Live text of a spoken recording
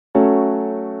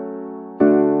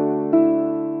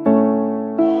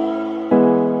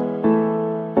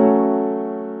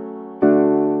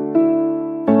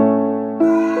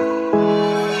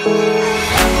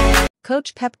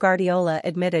Coach Pep Guardiola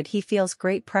admitted he feels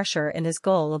great pressure in his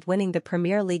goal of winning the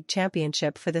Premier League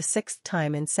championship for the sixth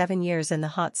time in 7 years in the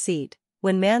hot seat,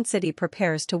 when Man City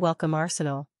prepares to welcome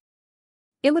Arsenal.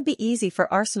 It would be easy for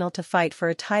Arsenal to fight for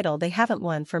a title they haven't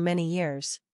won for many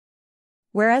years.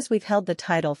 Whereas we've held the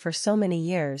title for so many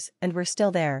years and we're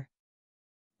still there.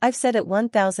 I've said it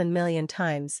 1,000 million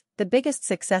times, the biggest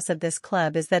success of this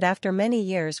club is that after many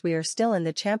years we are still in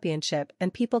the championship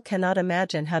and people cannot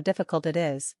imagine how difficult it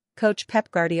is, Coach Pep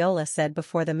Guardiola said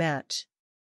before the match.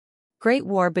 Great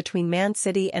war between Man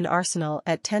City and Arsenal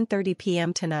at 10:30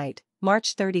 p.m. tonight,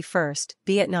 March 31st,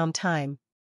 Vietnam time.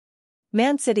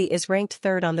 Man City is ranked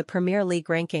third on the Premier League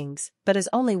rankings, but is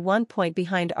only 1 point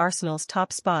behind Arsenal's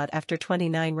top spot after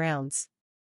 29 rounds.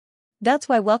 That's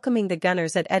why welcoming the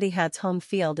Gunners at Etihad's home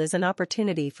field is an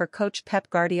opportunity for Coach Pep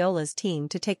Guardiola's team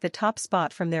to take the top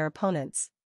spot from their opponents.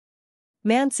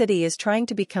 Man City is trying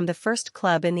to become the first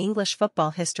club in English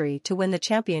football history to win the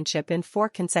championship in 4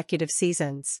 consecutive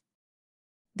seasons.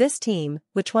 This team,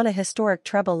 which won a historic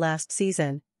treble last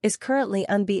season, is currently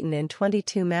unbeaten in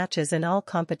 22 matches in all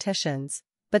competitions,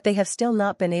 but they have still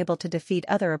not been able to defeat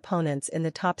other opponents in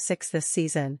the top 6 this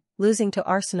season, losing to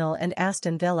Arsenal and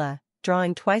Aston Villa,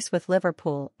 drawing twice with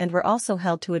Liverpool, and were also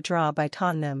held to a draw by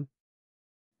Tottenham.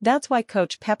 That's why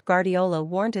Coach Pep Guardiola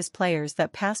warned his players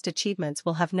that past achievements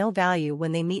will have no value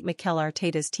when they meet Mikel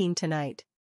Arteta's team tonight.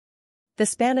 The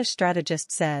Spanish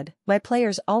strategist said, "My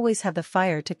players always have the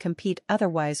fire to compete,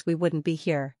 otherwise we wouldn't be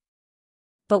here.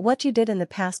 But what you did in the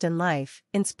past in life,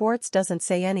 in sports, doesn't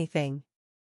say anything.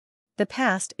 The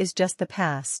past is just the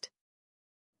past.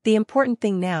 The important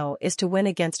thing now is to win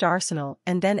against Arsenal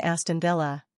and then Aston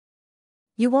Villa.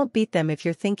 You won't beat them if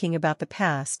you're thinking about the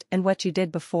past and what you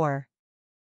did before.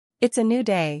 It's a new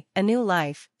day, a new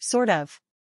life, sort of."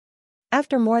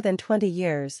 After more than 20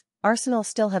 years, Arsenal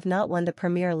still have not won the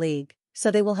Premier League,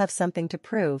 so they will have something to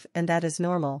prove, and that is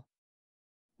normal.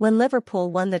 When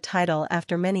Liverpool won the title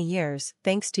after many years,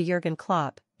 thanks to Jurgen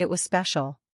Klopp, it was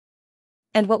special.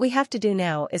 And what we have to do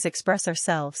now is express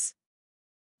ourselves.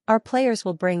 Our players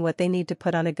will bring what they need to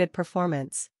put on a good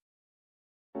performance.